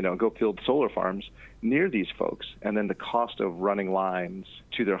 go build solar farms near these folks, and then the cost of running lines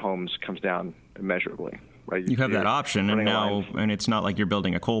to their homes comes down immeasurably. Right? You have that option, and it's not like you're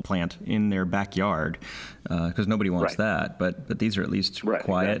building a coal plant in their backyard, because nobody wants that. But these are at least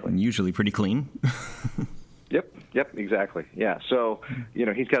quiet and usually pretty clean. Yep, exactly. Yeah. So,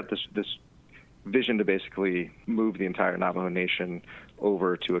 he's got this vision to basically move the entire Navajo Nation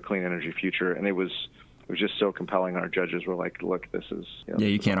over to a clean energy future, and it was just so compelling. Our judges were like, "Look, this is."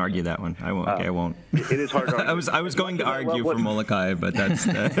 You can't argue that one. I won't. I won't. It is hard to argue. I was going to argue for Molokai, but that's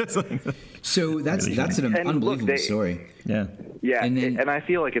so that's an unbelievable story. Yeah. And I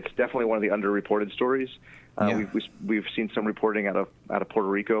feel like it's definitely one of the underreported stories. We've seen some reporting out of Puerto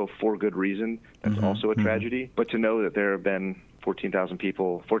Rico for good reason. That's also a tragedy. But to know that there have been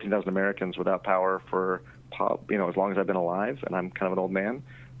 14,000 Americans without power for as long as I've been alive, and I'm kind of an old man,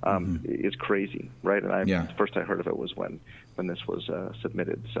 is crazy, right? And the first I heard of it was when this was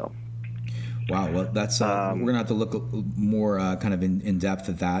submitted. So. Wow, well, that's we're going to have to look more kind of in depth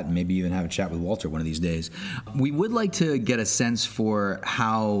at that, and maybe even have a chat with Walter one of these days. We would like to get a sense for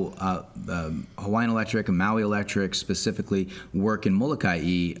how Hawaiian Electric and Maui Electric specifically work in Molokai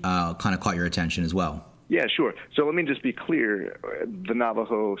kind of caught your attention as well. Yeah, sure. So let me just be clear. The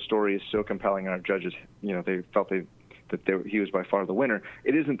Navajo story is so compelling, and our judges, they felt that he was by far the winner.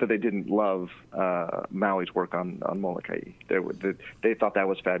 It isn't that they didn't love Maui's work on Molokai. They thought that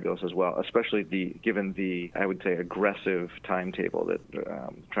was fabulous as well, especially given the, I would say, aggressive timetable that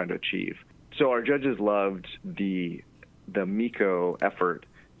trying to achieve. So our judges loved the MECO effort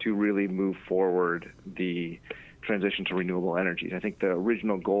to really move forward the transition to renewable energies. I think the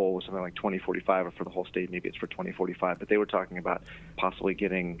original goal was something like 2045, or for the whole state, maybe it's for 2045, but they were talking about possibly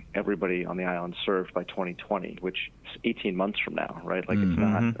getting everybody on the island served by 2020, which is 18 months from now, right? Like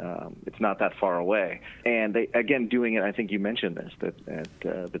it's not that far away. And they, again, doing it, I think you mentioned this,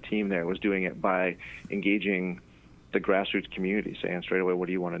 that the team there was doing it by engaging the grassroots community, saying straight away, what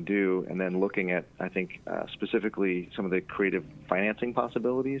do you want to do? And then looking at, I think, specifically some of the creative financing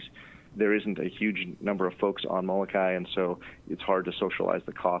possibilities. There isn't a huge number of folks on Molokai, and so it's hard to socialize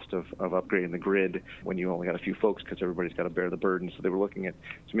the cost of upgrading the grid when you only got a few folks, because everybody's got to bear the burden. So they were looking at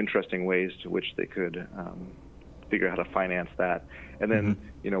some interesting ways to which they could figure out how to finance that. And then,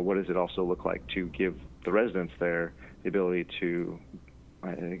 what does it also look like to give the residents there the ability to,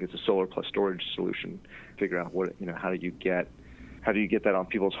 I think it's a solar plus storage solution, figure out how do you get that on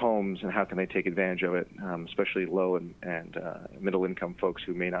people's homes, and how can they take advantage of it, especially low and middle income folks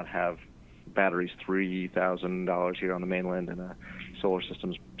who may not have batteries $3,000 here on the mainland, and a solar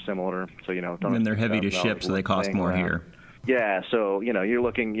system's similar. So and they're heavy to ship, so they cost more here. Yeah, so you're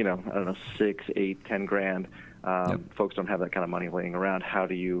looking, I don't know, 6, 8, 10 grand. Folks don't have that kind of money laying around. How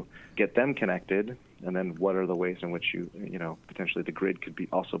do you get them connected? And then what are the ways in which potentially the grid could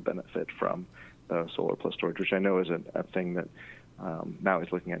also benefit from solar plus storage, which I know is a thing that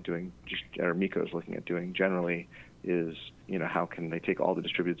Maui's looking at doing, or MECO's looking at doing generally, is how can they take all the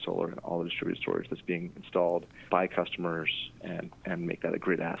distributed solar and all the distributed storage that's being installed by customers and make that a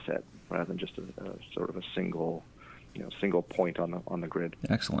grid asset rather than just a sort of a single point on the grid.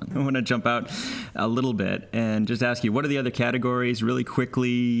 Excellent. I want to jump out a little bit and just ask you, what are the other categories really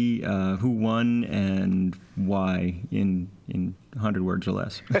quickly? Who won and why in 100 words or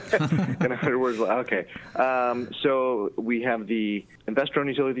less? In 100 words, okay. So we have the Investor-Owned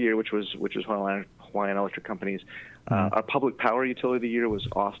Utility of the Year, which was Hawaiian Electric Companies. Our Public Power Utility of the Year was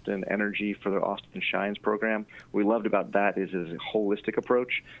Austin Energy for their Austin Shines program. What we loved about that is a holistic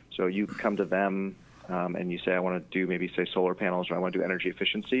approach. So you come to them and you say, I want to do maybe, say, solar panels, or I want to do energy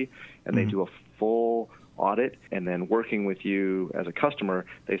efficiency, and they do a full audit, and then working with you as a customer,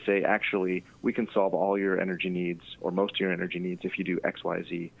 they say, actually, we can solve all your energy needs, or most of your energy needs, if you do X, Y,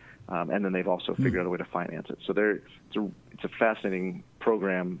 Z. And then they've also figured out a way to finance it. So it's a fascinating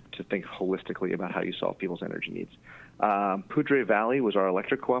program to think holistically about how you solve people's energy needs. Poudre Valley was our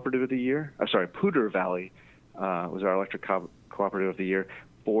Electric Cooperative of the Year. Poudre Valley was our Electric Cooperative of the Year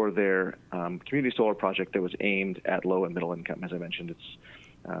for their community solar project that was aimed at low and middle income. As I mentioned, it's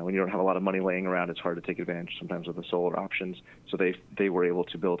when you don't have a lot of money laying around, it's hard to take advantage sometimes of the solar options. So they were able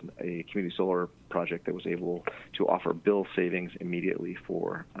to build a community solar project that was able to offer bill savings immediately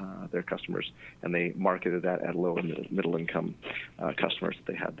for their customers, and they marketed that at low and middle income customers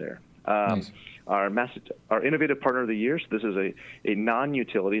that they had there. Nice. Our Innovative Partner of the Year, so this is a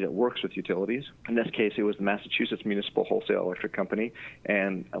non-utility that works with utilities. In this case, it was the Massachusetts Municipal Wholesale Electric Company,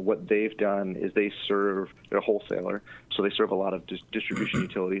 and what they've done is they're a wholesaler, so they serve a lot of distribution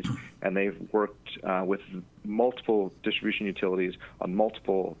utilities, and they've worked with multiple distribution utilities on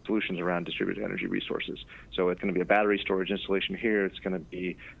multiple solutions around distributed energy resources. So it's going to be a battery storage installation here. It's going to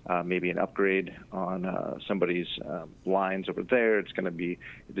be maybe an upgrade on somebody's lines over there. It's going to be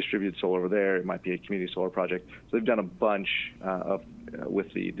distributed solar over there. It might be a community solar project. So they've done a bunch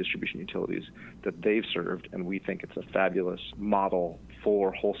with the distribution utilities that they've served, and we think it's a fabulous model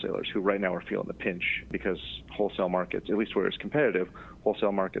for wholesalers who right now are feeling the pinch because wholesale markets, at least where it's competitive,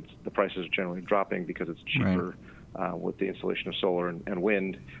 wholesale markets, the prices are generally dropping because it's cheaper with the installation of solar and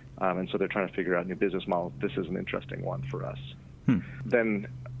wind, and so they're trying to figure out new business models. This is an interesting one for us. Then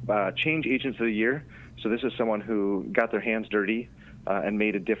Change Agents of the Year. So this is someone who got their hands dirty and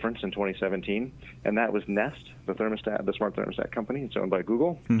made a difference in 2017, and that was Nest, the smart thermostat company. It's owned by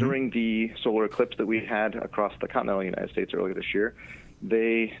Google. During the solar eclipse that we had across the continental United States earlier this year,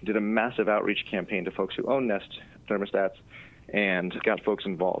 they did a massive outreach campaign to folks who own Nest thermostats and got folks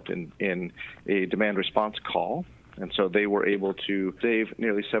involved in a demand response call. And so they were able to save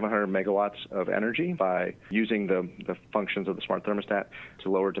nearly 700 megawatts of energy by using the functions of the smart thermostat to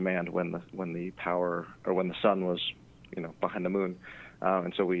lower demand when the power or when the sun was, behind the moon.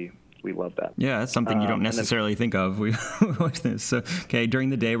 And so we love that. Yeah, that's something you don't necessarily think of. We watch this. So, okay, during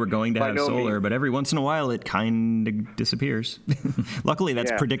the day we're going to have solar, but every once in a while it kind of disappears. Luckily,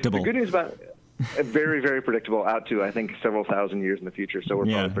 that's predictable. The good news about very, very predictable out to, I think, several thousand years in the future. So we're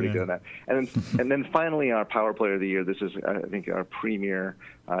probably pretty good at that. And then finally, our Power Player of the Year. This is, I think, our premier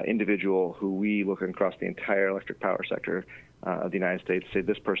individual who we look across the entire electric power sector of the United States, say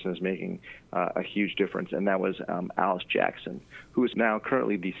this person is making a huge difference, and that was Alice Jackson, who is now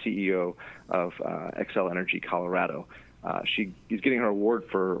currently the CEO of Xcel Energy Colorado. She is getting her award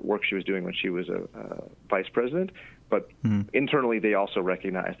for work she was doing when she was a vice president, but internally they also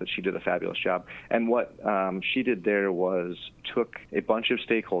recognized that she did a fabulous job. And what she did there was took a bunch of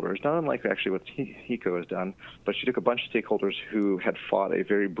stakeholders, not unlike actually what HECO has done, but she took a bunch of stakeholders who had fought a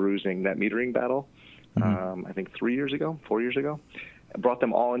very bruising net metering battle, I think 4 years ago, brought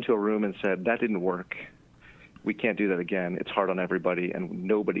them all into a room and said, that didn't work. We can't do that again. It's hard on everybody, and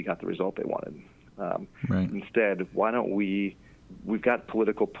nobody got the result they wanted. Instead, why don't we've got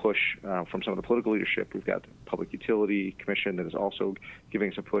political push from some of the political leadership. We've got the Public Utility Commission that is also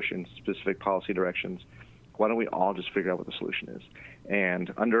giving us a push in specific policy directions. Why don't we all just figure out what the solution is?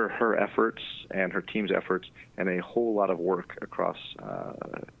 And under her efforts and her team's efforts and a whole lot of work across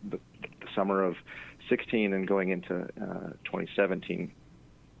the summer of 16 and going into 2017,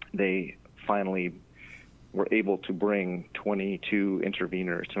 they finally were able to bring 22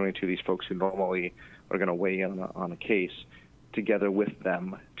 interveners, 22 of these folks who normally are going to weigh in on a case, together with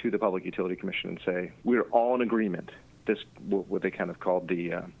them to the Public Utility Commission and say, we're all in agreement. This, what they kind of called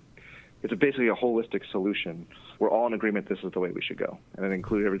it's basically a holistic solution. We're all in agreement this is the way we should go. And it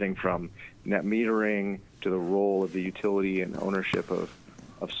included everything from net metering to the role of the utility and ownership of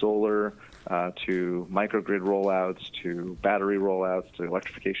solar, to microgrid rollouts, to battery rollouts, to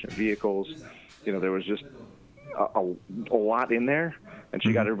electrification of vehicles. There was just a lot in there, and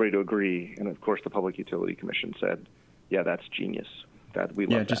she got everybody to agree. And of course, the Public Utility Commission said, "Yeah, that's genius. That we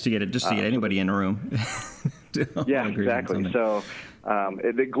love." Yeah, just to get anybody in a room. Yeah, exactly. So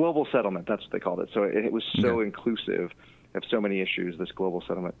the global settlement—that's what they called it. So it was so inclusive of so many issues. This global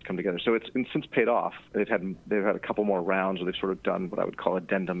settlement come together. So it's since paid off. They've had a couple more rounds where they've sort of done what I would call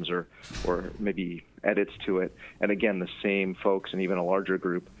addendums or maybe edits to it. And again, the same folks and even a larger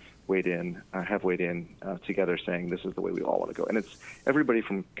group have weighed in together saying this is the way we all want to go. And it's everybody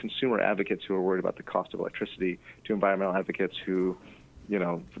from consumer advocates who are worried about the cost of electricity to environmental advocates who,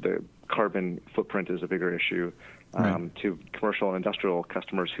 the carbon footprint is a bigger issue, to commercial and industrial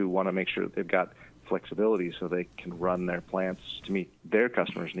customers who want to make sure that they've got flexibility so they can run their plants to meet their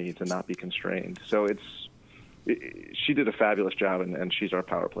customers' needs and not be constrained. So she did a fabulous job, and she's our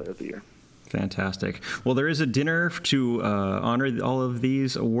Power Player of the Year. Fantastic. Well, there is a dinner to honor all of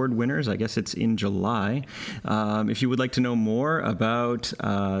these award winners. I guess it's in July. If you would like to know more about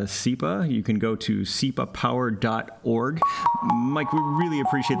SEPA, you can go to sepapower.org. Mike, we really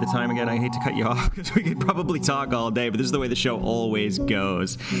appreciate the time again. I hate to cut you off because we could probably talk all day, but this is the way the show always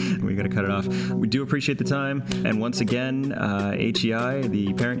goes. We've got to cut it off. We do appreciate the time. And once again, HEI,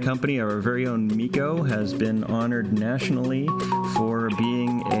 the parent company of our very own Miko, has been honored nationally for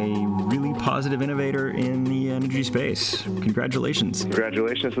being a really positive innovator in the energy space. Congratulations.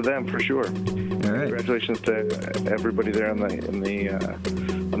 Congratulations to them, for sure. All right. Congratulations to everybody there on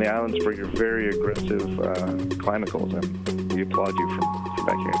the the islands for your very aggressive climate goals, and we applaud you from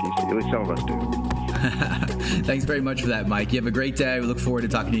back here in DC. At least some of us do. Thanks very much for that, Mike. You have a great day. We look forward to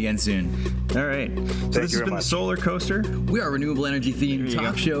talking to you again soon. All right. So this has been the Solar Coaster. We are a renewable energy themed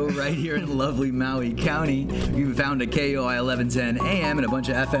talk show right here in lovely Maui County. We've found a KOI 1110 AM and a bunch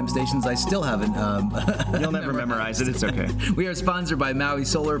of FM stations I still haven't. You'll never memorize it. It's okay. We are sponsored by Maui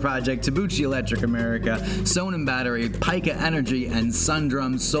Solar Project, Tabuchi Electric America, Sonnen Battery, Pika Energy, and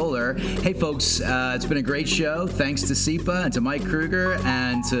Sundrum Solar. Hey, folks, it's been a great show. Thanks to SEPA and to Mike Kruger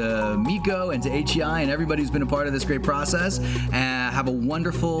and to Miko and to HEI and everybody who's been a part of this great process. Have a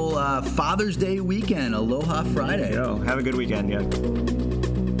wonderful Father's Day weekend. Aloha Friday. Have a good weekend, yeah.